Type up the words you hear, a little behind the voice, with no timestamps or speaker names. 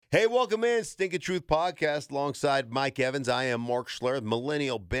Hey, welcome in Stinking Truth Podcast alongside Mike Evans. I am Mark Schlereth,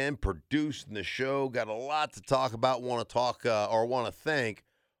 Millennial Ben, producing the show. Got a lot to talk about. Want to thank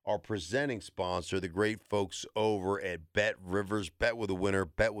our presenting sponsor, the great folks over at Bet Rivers. Bet with a winner.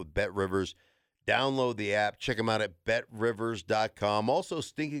 Bet with Bet Rivers. Download the app. Check them out at betrivers.com. Also,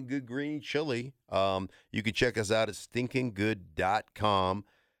 Stinking Good Green Chili. You can check us out at stinkinggood.com.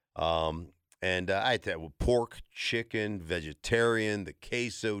 And I had that with pork, chicken, vegetarian, the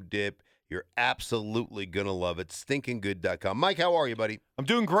queso dip. You're absolutely going to love it. Stinkinggood.com. Mike, how are you, buddy? I'm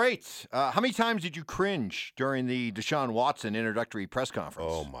doing great. How many times did you cringe during the Deshaun Watson introductory press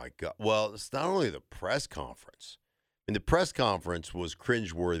conference? Oh, my God. Well, it's not only the press conference. And the press conference was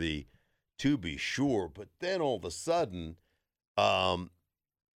cringeworthy, to be sure. But then all of a sudden,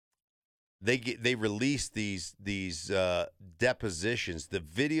 They released these depositions. The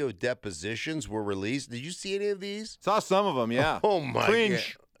video depositions were released. Did you see any of these? Saw some of them, yeah. Oh my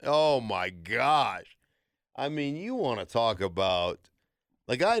Cringe. Oh my gosh! I mean, you want to talk about?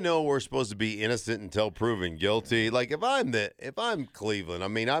 Like, I know we're supposed to be innocent until proven guilty. Like, if I'm Cleveland, I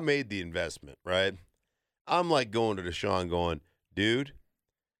mean, I made the investment, right? I'm like going to Deshaun, going, dude,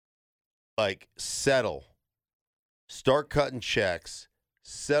 like, settle, start cutting checks.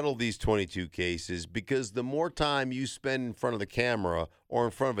 Settle these 22 cases, because the more time you spend in front of the camera or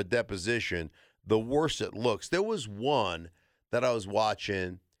in front of a deposition, the worse it looks. There was one that I was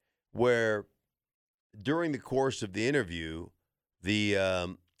watching where during the course of the interview,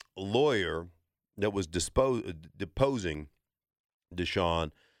 the lawyer that was deposing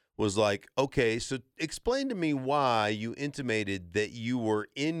Deshaun was like, okay, so explain to me why you intimated that you were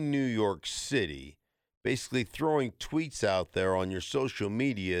in New York City, basically throwing tweets out there on your social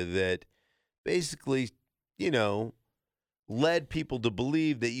media that basically, led people to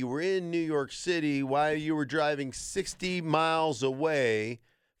believe that you were in New York City while you were driving 60 miles away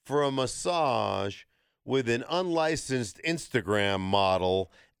for a massage with an unlicensed Instagram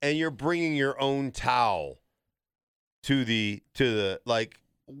model, and you're bringing your own towel to the like,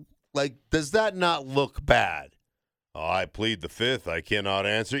 does that not look bad? Oh, I plead the fifth. I cannot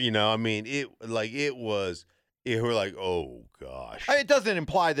answer. I mean, we're like, oh gosh. It doesn't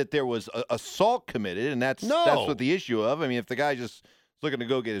imply that there was assault committed, and that's what the issue of. I mean, if the guy just is looking to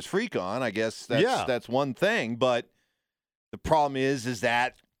go get his freak on, I guess that's one thing. But the problem is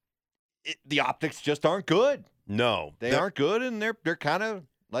that the optics just aren't good. No, they aren't good, and they're kind of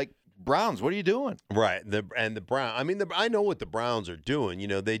like, Browns, what are you doing? Right. The Browns. I mean, I know what the Browns are doing.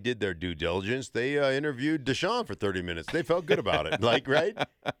 They did their due diligence. They interviewed Deshaun for 30 minutes. They felt good about it. Like, right?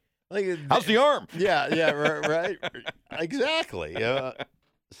 Like, how's the arm? Yeah, right. Exactly.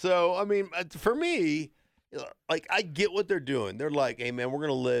 So, I mean, for me, like, I get what they're doing. They're like, hey, man, we're going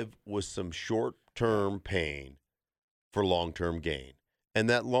to live with some short-term pain for long-term gain. And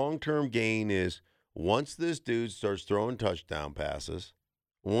that long-term gain is once this dude starts throwing touchdown passes,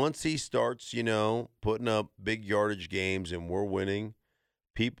 once he starts, putting up big yardage games and we're winning,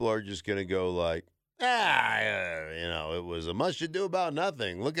 people are just going to go like, it was a much ado about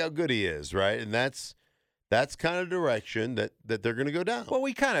nothing. Look how good he is, right? And that's kind of direction that they're going to go down. Well,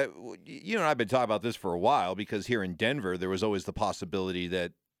 we kind of, and I've been talking about this for a while, because here in Denver, there was always the possibility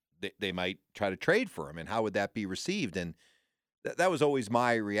that they might try to trade for him, and how would that be received? And that was always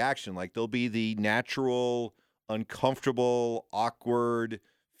my reaction. Like, there'll be the natural, uncomfortable, awkward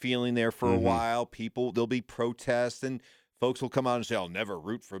feeling there for a while. There'll be protests, and folks will come out and say, I'll never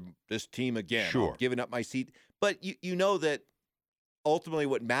root for this team again. Sure. I'm giving up my seat. But you know that ultimately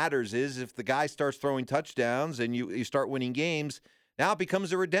what matters is if the guy starts throwing touchdowns and you start winning games, now it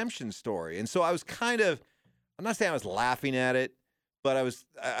becomes a redemption story. And so I was I'm not saying I was laughing at it, but I was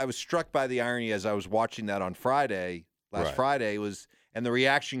struck by the irony as I was watching that on Friday. Last Friday and the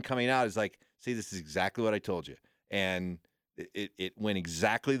reaction coming out is like, see, this is exactly what I told you. And it went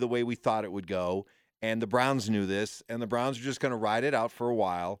exactly the way we thought it would go. And the Browns knew this, and the Browns are just going to ride it out for a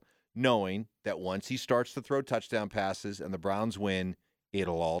while, knowing that once he starts to throw touchdown passes and the Browns win,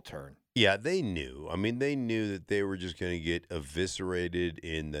 it'll all turn. Yeah, they knew. I mean, they knew that they were just going to get eviscerated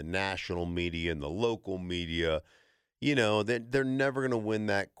in the national media and the local media. They're never going to win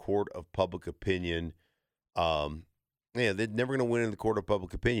that court of public opinion. They're never going to win in the court of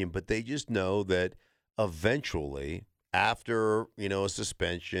public opinion, but they just know that eventually, after, a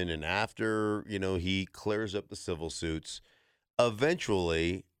suspension and after, he clears up the civil suits,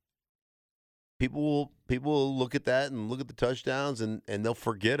 eventually people will look at that and look at the touchdowns and they'll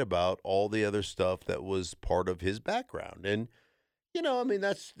forget about all the other stuff that was part of his background. And,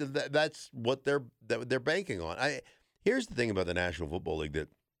 that's what they're banking on. Here's the thing about the National Football League that,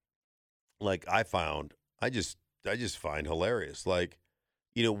 like, I just find hilarious. Like,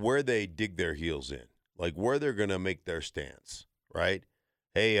 where they dig their heels in, like where they're going to make their stance, right?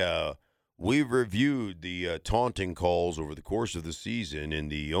 Hey, we've reviewed the taunting calls over the course of the season in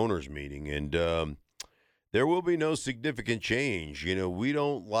the owners' meeting, and there will be no significant change. We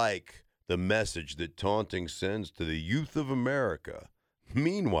don't like the message that taunting sends to the youth of America.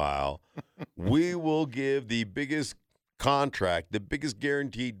 Meanwhile, we will give the biggest contract, the biggest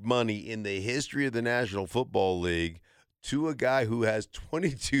guaranteed money in the history of the National Football League to a guy who has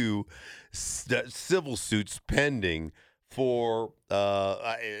 22 civil suits pending for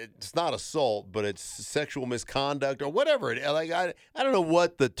it's not assault, but it's sexual misconduct or whatever. I don't know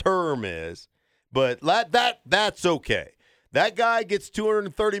what the term is, but that's okay. That guy gets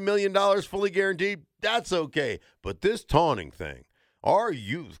 $230 million fully guaranteed. That's okay. But this taunting thing, our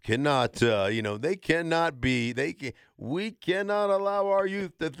youth cannot, they cannot be, we cannot allow our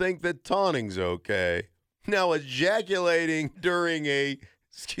youth to think that taunting's okay. Now, ejaculating during a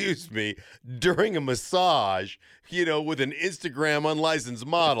massage, with an Instagram unlicensed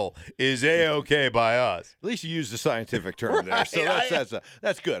model is A-okay by us. At least you used the scientific term there, so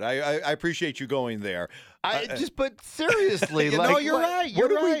that's good. I appreciate you going there. But seriously, you're right. You're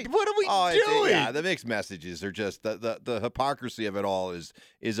right. What are we doing? Yeah, the mixed messages are just the hypocrisy of it all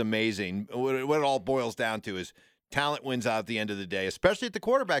is amazing. What it all boils down to is talent wins out at the end of the day, especially at the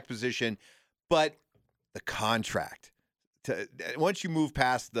quarterback position. But the contract, once you move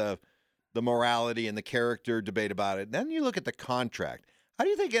past the morality and the character debate about it, then you look at the contract. How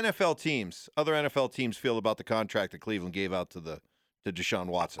do you think other NFL teams feel about the contract that Cleveland gave out to Deshaun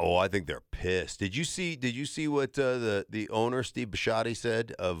Watson? Oh, I think they're pissed. Did you see what the owner Steve Bisciotti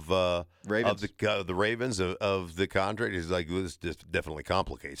said of Ravens? Of the Ravens of the contract? He's like, well, this definitely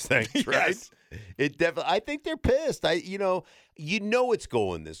complicates things, right? Yes. I think they're pissed. It's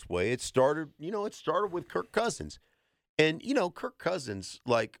going this way. It started with Kirk Cousins, and Kirk Cousins,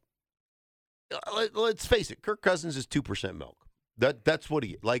 like, let's face it, Kirk Cousins is 2% milk. That's what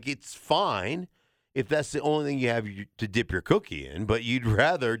he like. It's fine if that's the only thing you have to dip your cookie in, but you'd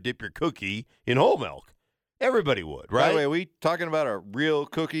rather dip your cookie in whole milk. Everybody would, right? By the way, are we talking about a real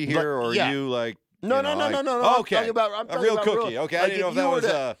cookie here, or yeah. are you like? No. Okay, I'm talking a real about cookie. Okay, I didn't know if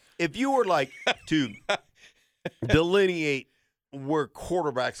that was if you were like to delineate where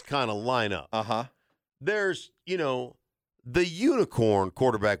quarterbacks kind of line up. There's, the unicorn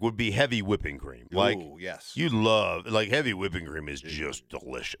quarterback would be heavy whipping cream. Like, ooh, yes. You love, like, heavy whipping cream is just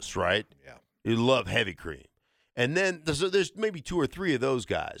delicious, right? Yeah. You love heavy cream. And then there's maybe 2 or 3 of those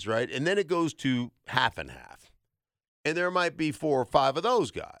guys, right? And then it goes to half and half. And there might be 4 or 5 of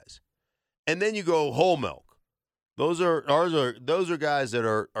those guys. And then you go whole milk. Those are guys that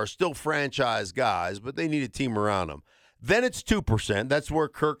are still franchise guys, but they need a team around them. Then it's 2%. That's where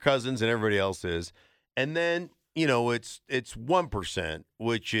Kirk Cousins and everybody else is. And then, it's 1%,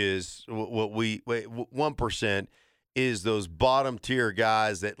 which is what 1% is those bottom tier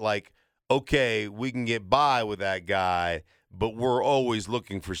guys that, like, okay, we can get by with that guy, but we're always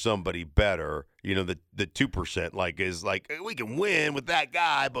looking for somebody better. The 2% is like, we can win with that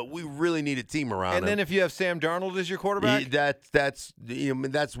guy, but we really need a team around him. And then if you have Sam Darnold as your quarterback, that's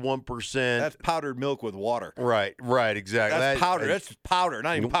 1%. That's powdered milk with water. Right, exactly. That's powder. That's powder,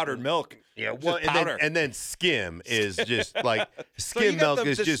 not even powdered milk. Yeah, powder. And then skim is just like so milk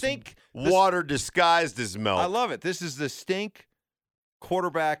is just water disguised as milk. I love it. This is the stink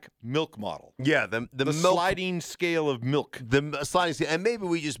quarterback milk model. Yeah, the milk, sliding scale of milk. The sliding scale, and maybe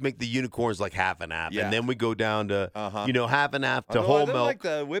we just make the unicorns like half and half, and then we go down to half and half to whole milk. I like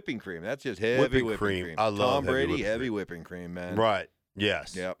the whipping cream. That's just heavy whipping cream. I love Tom Brady heavy whipping cream, man. Right.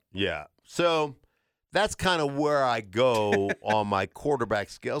 Yes. Yep. Yeah. So that's kind of where I go on my quarterback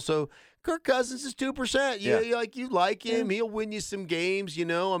scale. So Kirk Cousins is 2%. You like him, he'll win you some games.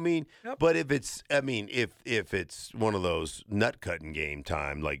 But if it's one of those nut cutting game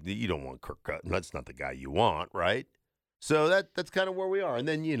time, like, you don't want Kirk Cousins. That's not the guy you want, right? So that's kind of where we are. And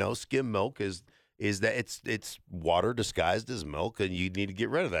then skim milk is that it's water disguised as milk, and you need to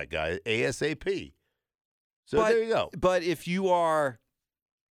get rid of that guy ASAP. So there you go. But if you're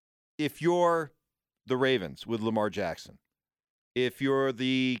the Ravens with Lamar Jackson, if you're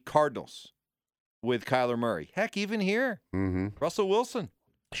the Cardinals with Kyler Murray, heck, even here, Russell Wilson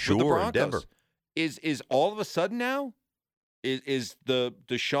with the Broncos, Denver. Is all of a sudden now, is the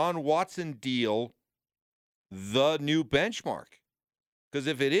Deshaun Watson deal the new benchmark? Because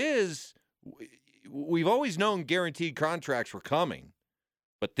if it is, we've always known guaranteed contracts were coming,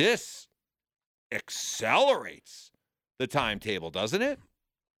 but this accelerates the timetable, doesn't it?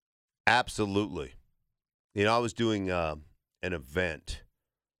 Absolutely. I was doing an event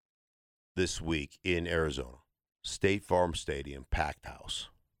this week in Arizona, State Farm Stadium, packed house.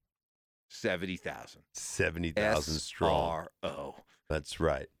 70,000. 70,000 strong. SRO. That's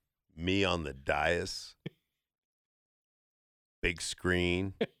right. Me on the dais, big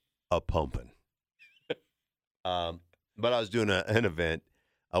screen, a pumping. But I was doing an event.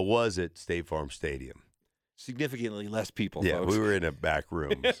 I was at State Farm Stadium. Significantly less people, Yeah, folks. we were in a back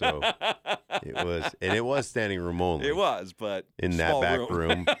room, so it was standing room only. It was, but in that small back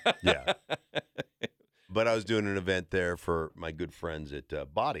room. Yeah. But I was doing an event there for my good friends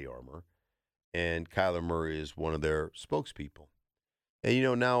at Body Armor, and Kyler Murray is one of their spokespeople.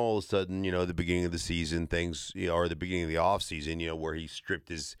 And, now all of a sudden, at the beginning of the season, things, or the beginning of the offseason, where he stripped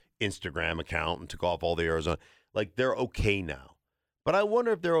his Instagram account and took off all the Arizona, like they're okay now. But I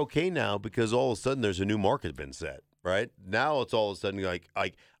wonder if they're okay now because all of a sudden there's a new market been set, right? Now it's all of a sudden like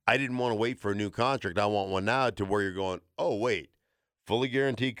I didn't want to wait for a new contract. I want one now to where you're going, oh, wait, fully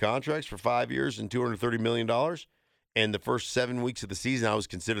guaranteed contracts for 5 years and $230 million? And the first 7 weeks of the season, I was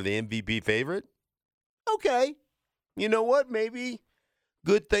considered the MVP favorite? Okay. You know what? Maybe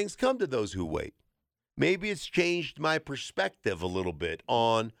good things come to those who wait. Maybe it's changed my perspective a little bit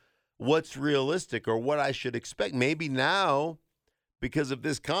on what's realistic or what I should expect. Maybe now, because of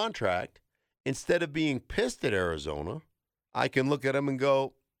this contract, instead of being pissed at Arizona, I can look at them and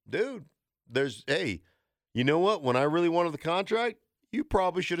go, dude, hey, you know what? When I really wanted the contract, you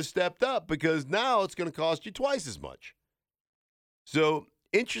probably should have stepped up because now it's going to cost you twice as much. So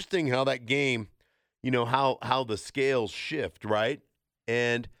interesting how that game, how the scales shift, right?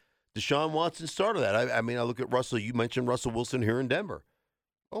 And Deshaun Watson started that. I mean, I look at Russell. You mentioned Russell Wilson here in Denver.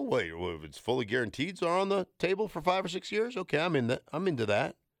 Oh, wait, if it's fully guaranteed, so on the table for 5 or 6 years? Okay, I'm into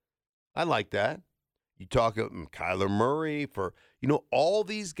that. I like that. You talk about Kyler Murray for, all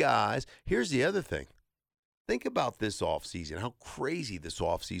these guys. Here's the other thing. Think about this offseason, how crazy this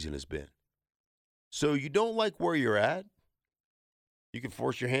offseason has been. So you don't like where you're at? You can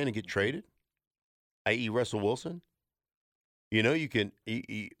force your hand and get traded, i.e. Russell Wilson. You can,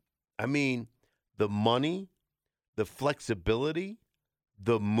 the money, the flexibility,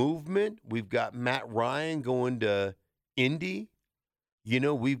 the movement. We've got Matt Ryan going to Indy.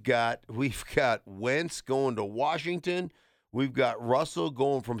 We've got Wentz going to Washington. We've got Russell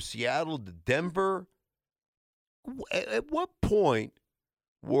going from Seattle to Denver. At what point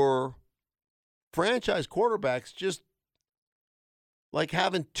were franchise quarterbacks just like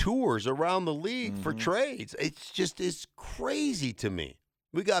having tours around the league for trades? It's crazy to me.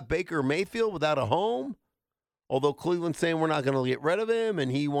 We got Baker Mayfield without a home. Although Cleveland's saying we're not going to get rid of him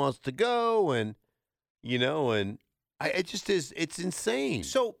and he wants to go, and it just is. It's insane.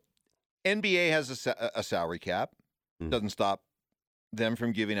 So, NBA has a salary cap. Doesn't stop them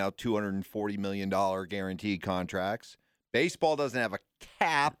from giving out $240 million guaranteed contracts. Baseball doesn't have a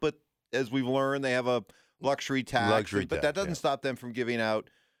cap, but as we've learned, they have a luxury tax. But that doesn't stop them from giving out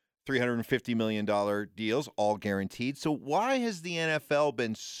 $350 million deals, all guaranteed. So why has the NFL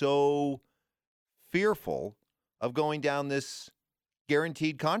been so fearful of going down this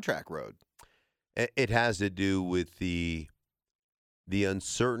guaranteed contract road? It has to do with the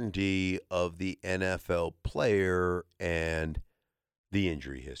uncertainty of the NFL player and the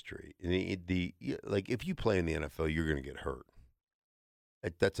injury history. Like if you play in the NFL, you're going to get hurt.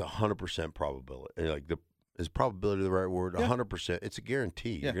 That's 100% probability. Is probability the right word? 100%. It's a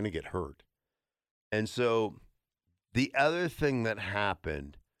guarantee. You're going to get hurt. And so the other thing that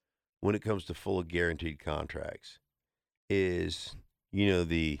happened when it comes to full guaranteed contracts is,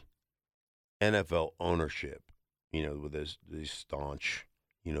 the NFL ownership, with these staunch,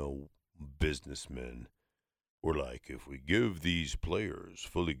 businessmen were like, if we give these players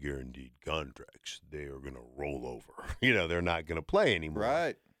fully guaranteed contracts, they are going to roll over. They're not going to play anymore.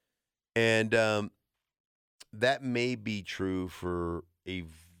 Right. And that may be true for a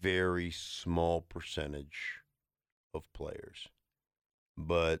very small percentage of players.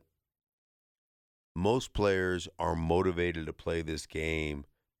 But most players are motivated to play this game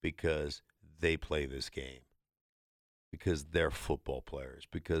because they play this game, because they're football players,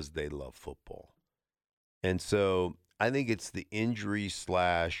 because they love football. And so I think it's the injury /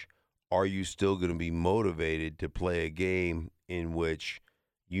 are you still going to be motivated to play a game in which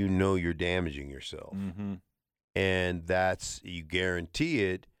you're damaging yourself? Mm-hmm. And you guarantee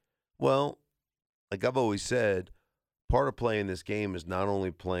it. Well, like I've always said, part of playing this game is not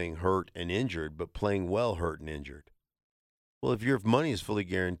only playing hurt and injured, but playing well hurt and injured. Well, if your money is fully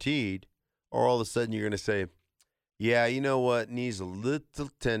guaranteed, or all of a sudden you're going to say, yeah, you know what, knee's a little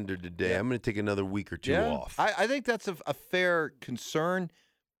tender today. I'm going to take another week or two off. I think that's a fair concern.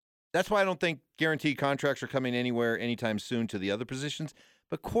 That's why I don't think guaranteed contracts are coming anywhere anytime soon to the other positions.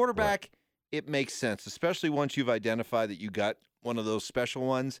 But quarterback, it makes sense, especially once you've identified that you got one of those special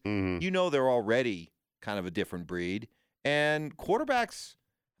ones. Mhm. You know they're already kind of a different breed. And quarterbacks,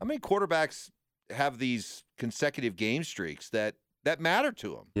 how many quarterbacks have these consecutive game streaks that matter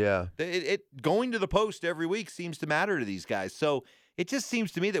to them? Yeah. It going to the post every week seems to matter to these guys. So it just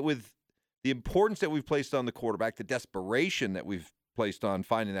seems to me that with the importance that we've placed on the quarterback, the desperation that we've placed on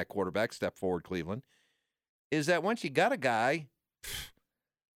finding that quarterback, step forward, Cleveland, is that once you got a guy,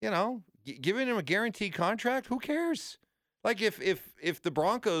 giving him a guaranteed contract, who cares? Like if the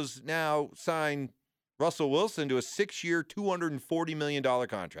Broncos now sign Russell Wilson to a 6-year, $240 million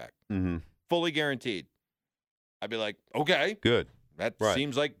contract, fully guaranteed, I'd be like, okay, Good. that Right.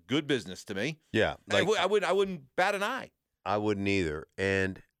 seems like good business to me. Yeah. I wouldn't bat an eye. I wouldn't either.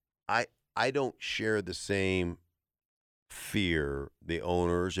 And I don't share the same fear the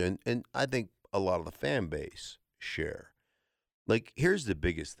owners and I think a lot of the fan base share. Like, here's the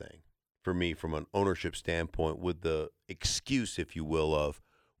biggest thing for me from an ownership standpoint with the excuse, if you will, of,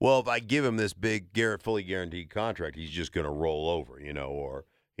 well, if I give him this big, fully guaranteed contract, he's just going to roll over, or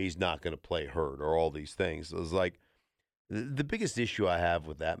he's not going to play hurt or all these things. It's like the biggest issue I have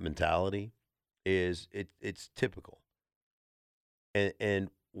with that mentality is it's typical. And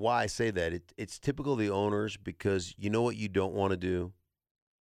why I say that, it's typical of the owners because you know what you don't want to do?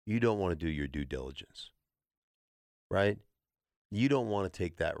 You don't want to do your due diligence, right? You don't want to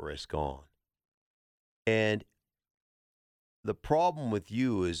take that risk on. And the problem with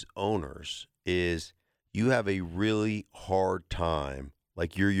you as owners is you have a really hard time,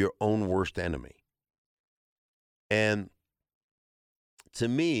 like you're your own worst enemy. And to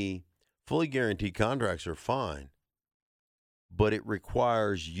me, fully guaranteed contracts are fine, but it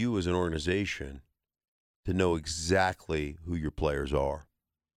requires you as an organization to know exactly who your players are.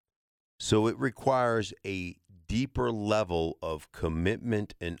 So it requires a deeper level of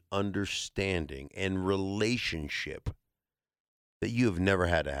commitment and understanding and relationship that you have never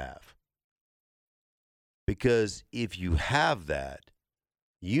had to have. Because if you have that,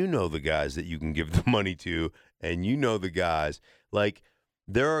 you know the guys that you can give the money to, and you know the guys, like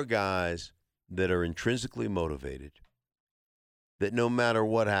there are guys that are intrinsically motivated that no matter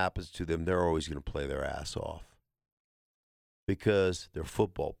what happens to them, they're always going to play their ass off because they're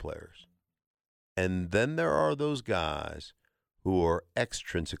football players. And then there are those guys who are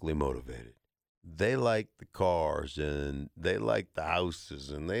extrinsically motivated. They like the cars and they like the houses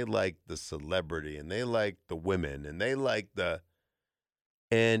and they like the celebrity and they like the women and they like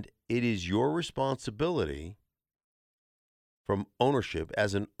and it is your responsibility from ownership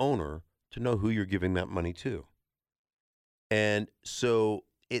as an owner to know who you're giving that money to. And so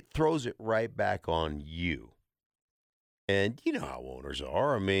it throws it right back on you. And you know how owners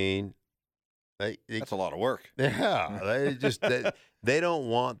are. I mean, That's a lot of work. Yeah, they don't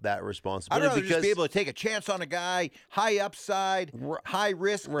want that responsibility. I'd rather because just be able to take a chance on a guy, high upside, high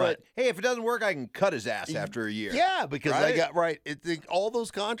risk, right. But hey, if it doesn't work, I can cut his ass after a year. Yeah, because right? All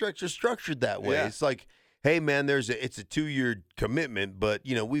those contracts are structured that way. Yeah. It's like, hey man, it's a 2-year commitment, but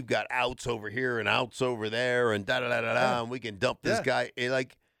we've got outs over here and outs over there, and and we can dump this guy.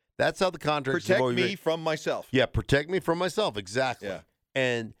 That's how the contracts protect me from myself. Yeah, protect me from myself. Exactly. Yeah.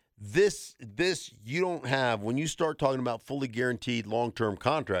 And this you don't have when you start talking about fully guaranteed long-term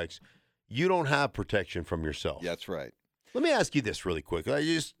contracts. You don't have protection from yourself. That's right. Let me ask you this really quick.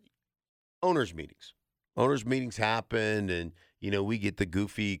 Owners meetings. Owners meetings happen, and we get the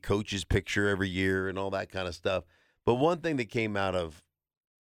goofy coaches picture every year and all that kind of stuff. But one thing that came out of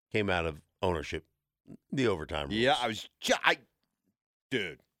ownership, the overtime rules. Yeah,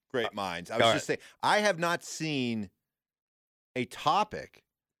 dude, great minds. I was just saying, I have not seen a topic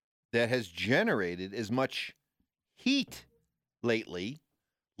that has generated as much heat lately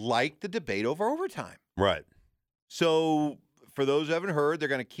like the debate over overtime. Right. So for those who haven't heard, they're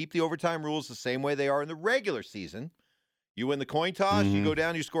going to keep the overtime rules the same way they are in the regular season. You win the coin toss, you go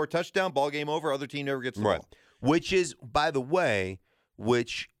down, you score a touchdown, ball game over, other team never gets the ball. Which is, by the way,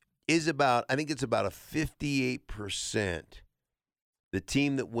 about, I think it's about a 58%. The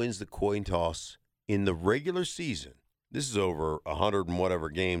team that wins the coin toss in the regular season, this is over 100 and whatever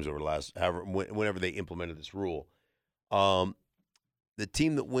games over the last, whenever they implemented this rule, the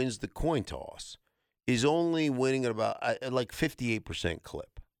team that wins the coin toss is only winning at about like 58%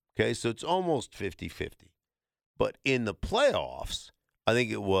 clip. Okay, so it's almost 50-50. But in the playoffs, I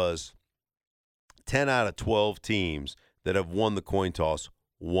think it was 10 out of 12 teams that have won the coin toss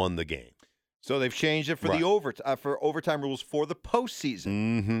won the game. So they've changed it for the for overtime rules for the postseason.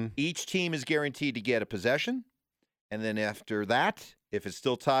 Mm-hmm. Each team is guaranteed to get a possession, and then after that, if it's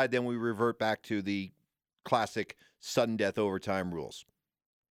still tied, then we revert back to the classic sudden death overtime rules.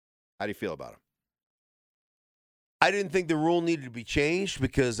 How do you feel about him? I didn't think the rule needed to be changed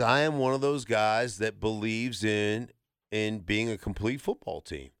because I am one of those guys that believes in being a complete football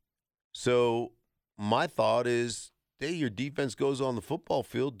team. So my thought is, hey, your defense goes on the football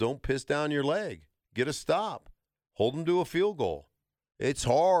field, don't piss down your leg. Get a stop. Hold them to a field goal. It's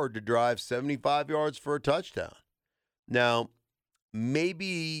hard to drive 75 yards for a touchdown. Now,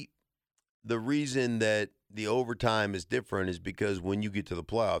 maybe the reason that the overtime is different is because when you get to the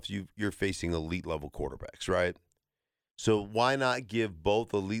playoffs, you're facing elite level quarterbacks, right? So why not give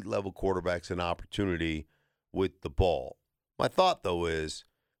both elite level quarterbacks an opportunity with the ball? My thought, though, is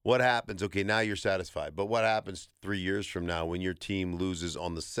what happens? Okay, now you're satisfied. But what happens 3 years from now when your team loses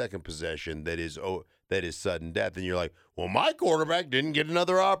on the second possession that is sudden death? And you're like, well, my quarterback didn't get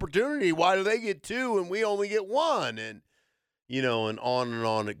another opportunity. Why do they get two and we only get one? And, and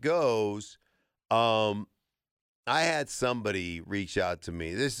on it goes. I had somebody reach out to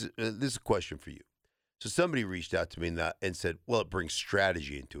me. This is a question for you. So somebody reached out to me and said, well, it brings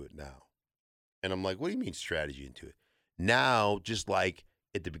strategy into it now. And I'm like, what do you mean strategy into it? Now, just like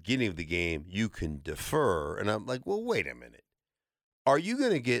at the beginning of the game, you can defer. And I'm like, well, wait a minute. Are you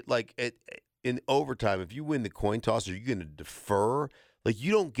going to get, like, in overtime, if you win the coin toss, are you going to defer? Like,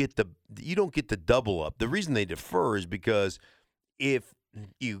 you don't get the double up. The reason they defer is because if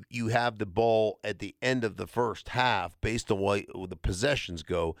you have the ball at the end of the first half, based on what the possessions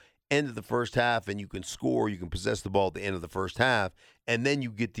go, end of the first half, and you can score, you can possess the ball at the end of the first half, and then you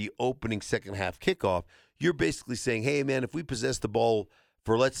get the opening second half kickoff, you're basically saying, hey, man, if we possess the ball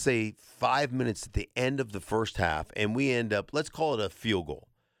for, let's say, 5 minutes at the end of the first half, and we end up, let's call it a field goal.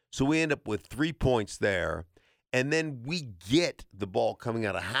 So we end up with 3 points there, and then we get the ball coming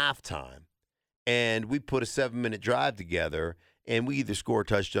out of halftime, and we put a 7-minute drive together, and we either score a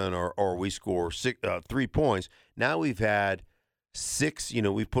touchdown or we score 3 points. Now we've had 6,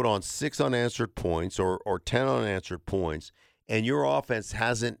 we've put on 6 unanswered points or 10 unanswered points, and your offense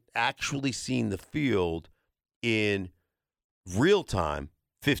hasn't actually seen the field in real time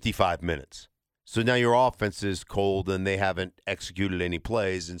 55 minutes. So now your offense is cold and they haven't executed any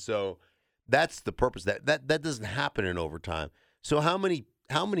plays. And so that's the purpose. That doesn't happen in overtime. So how many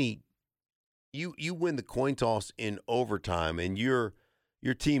you win the coin toss in overtime and your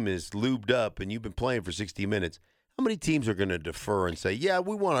team is lubed up and you've been playing for 60 minutes. How many teams are going to defer and say, yeah,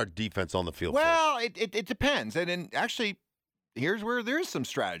 we want our defense on the field first? Well, it depends. And actually, here's where there is some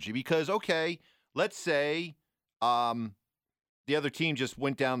strategy because, okay, let's say the other team just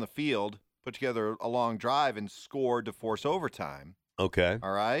went down the field, put together a long drive, and scored to force overtime. Okay.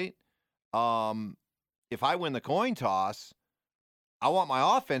 All right? If I win the coin toss, I want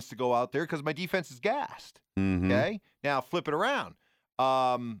my offense to go out there because my defense is gassed. Mm-hmm. Okay? Now, flip it around.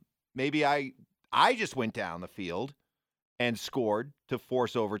 Maybe I just went down the field and scored to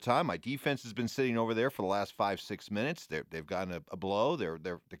force overtime. My defense has been sitting over there for the last 5-6 minutes. They've gotten a blow.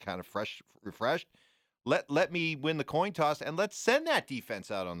 They're kind of refreshed. Let me win the coin toss and let's send that defense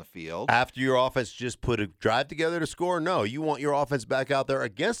out on the field. After your offense just put a drive together to score? No, you want your offense back out there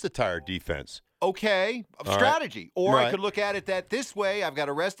against the tired defense. Okay, strategy. Right. Or I could look at it that this way. I've got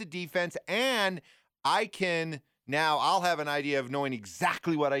a rested defense and I'll have an idea of knowing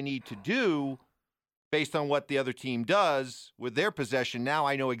exactly what I need to do based on what the other team does with their possession. Now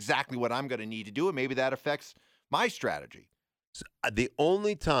I know exactly what I'm going to need to do, and maybe that affects my strategy. So the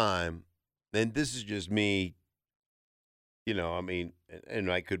only time, and this is just me,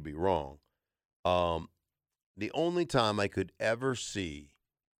 and I could be wrong, the only time I could ever see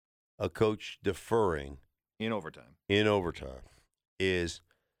a coach deferring in overtime is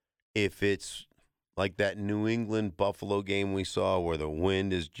if it's like that New England Buffalo game we saw where the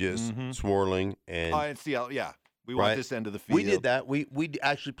wind is just swirling and Seattle, yeah, we want this end of the field. We did that. We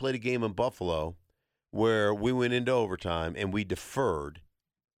actually played a game in Buffalo where we went into overtime and we deferred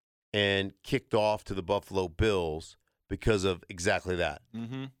and kicked off to the Buffalo Bills because of exactly that.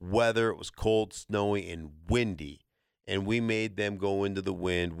 Mm-hmm. Weather, it was cold, snowy, and windy. And we made them go into the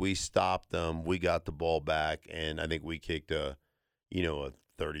wind. We stopped them. We got the ball back, and I think we kicked a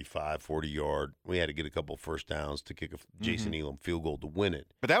 35, 40-yard. We had to get a couple first downs to kick a Jason Elam field goal to win it.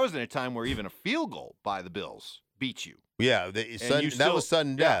 But that was in a time where even a field goal by the Bills beat you. Yeah, that was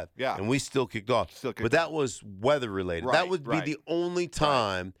sudden death. Yeah. And we still kicked off. But that was weather-related. Right, that would be the only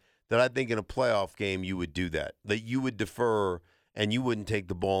time that I think in a playoff game you would do that you would defer and you wouldn't take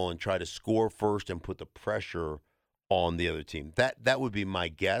the ball and try to score first and put the pressure on the other team. That would be my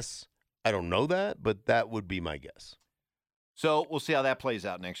guess. I don't know that, but that would be my guess. So we'll see how that plays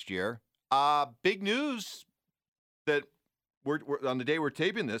out next year. Big news that we're on the day we're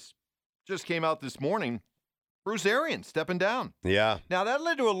taping this just came out this morning. Bruce Arians stepping down. Yeah. Now, that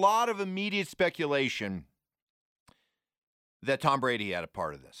led to a lot of immediate speculation that Tom Brady had a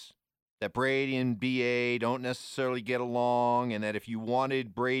part of this, that Brady and BA don't necessarily get along, and that if you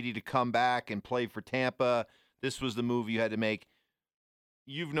wanted Brady to come back and play for Tampa, this was the move you had to make.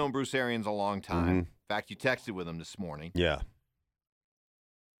 You've known Bruce Arians a long time. Mhm. In fact, you texted with him this morning. Yeah.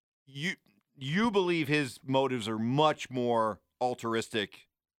 You believe his motives are much more altruistic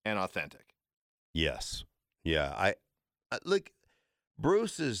and authentic. Yes. Yeah. I look,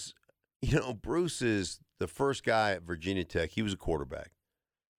 Bruce is the first guy at Virginia Tech. He was a quarterback.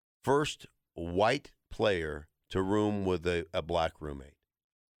 First white player to room with a black roommate.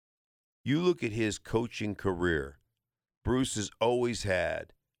 You look at his coaching career, Bruce has always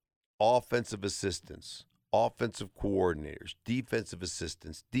had offensive assistants, offensive coordinators, defensive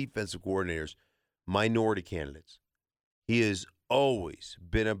assistants, defensive coordinators, minority candidates. He has always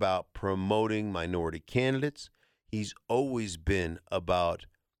been about promoting minority candidates. He's always been about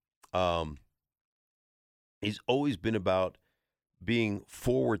being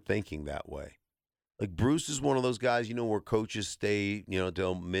forward thinking that way. Like Bruce is one of those guys, where coaches stay,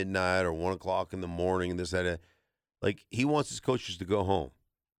 till midnight or 1 o'clock in the morning and this, that. Like he wants his coaches to go home.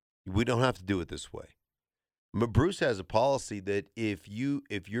 We don't have to do it this way. But Bruce has a policy that if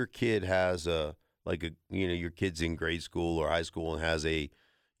your kid has your kid's in grade school or high school and has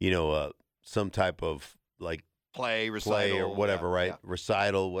some type of like play recital or whatever, yeah, right? Yeah.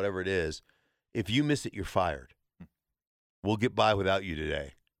 Recital, whatever it is. If you miss it, you're fired. We'll get by without you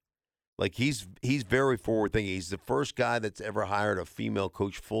today. Like he's very forward thinking. He's the first guy that's ever hired a female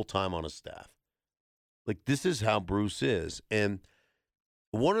coach full time on his staff. Like this is how Bruce is. And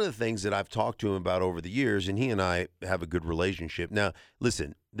one of the things that I've talked to him about over the years, and he and I have a good relationship. Now,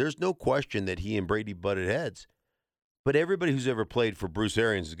 listen, there's no question that he and Brady butted heads. But everybody who's ever played for Bruce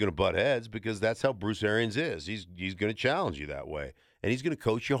Arians is going to butt heads because that's how Bruce Arians is. He's going to challenge you that way, and he's going to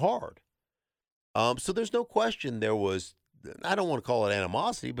coach you hard. So there's no question there was, I don't want to call it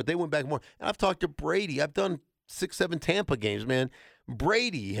animosity, but they went back more. And I've talked to Brady. I've done 6-7 Tampa games, man.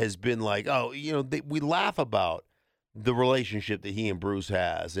 Brady has been like, we laugh about the relationship that he and Bruce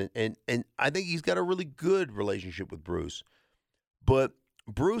has. And I think he's got a really good relationship with Bruce. But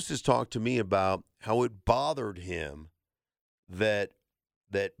Bruce has talked to me about how it bothered him that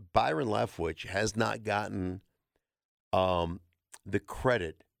Byron Leftwich has not gotten the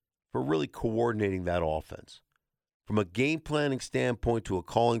credit for really coordinating that offense. From a game planning standpoint to a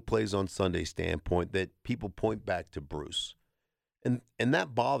calling plays on Sunday standpoint, that people point back to Bruce. And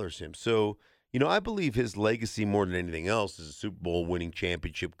that bothers him. So, I believe his legacy more than anything else is a Super Bowl winning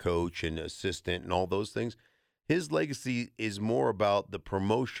championship coach and assistant and all those things. His legacy is more about the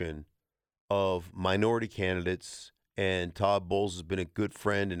promotion of minority candidates, and Todd Bowles has been a good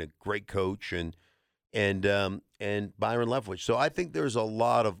friend and a great coach, and Byron Leftwich. So I think there's a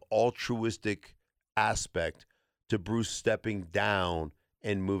lot of altruistic aspect to Bruce stepping down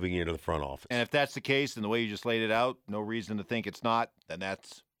and moving into the front office. And if that's the case, and the way you just laid it out, no reason to think it's not, then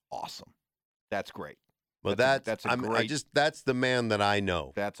that's awesome. That's great. Well, that's the man that I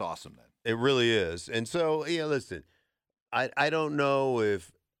know. That's awesome then. It really is. And so, listen, I don't know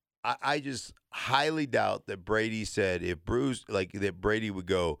if I just highly doubt that Brady said if Bruce, that Brady would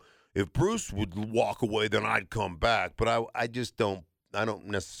go, if Bruce would walk away, then I'd come back. But I just don't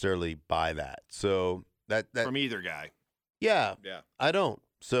necessarily buy that. So that from either guy. Yeah. I don't.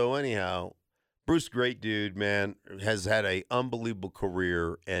 So anyhow, Bruce, great dude, man, has had a unbelievable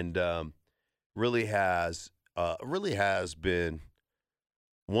career and really has been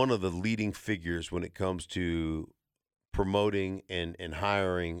one of the leading figures when it comes to promoting and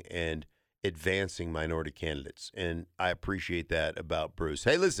hiring and advancing minority candidates. And I appreciate that about Bruce.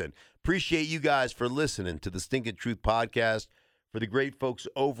 Hey, listen, appreciate you guys for listening to the Stinking Truth podcast. For the great folks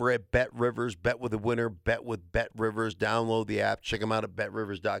over at Bet Rivers, bet with a winner, bet with Bet Rivers. Download the app. Check them out at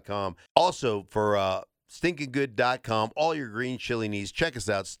betrivers.com. Also, for stinkinggood.com, all your green chili needs. Check us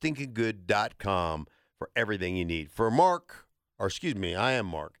out, stinkinggood.com, for everything you need. For Mark, I am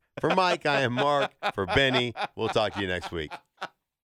Mark. For Mike, I am Mark. For Benny, we'll talk to you next week.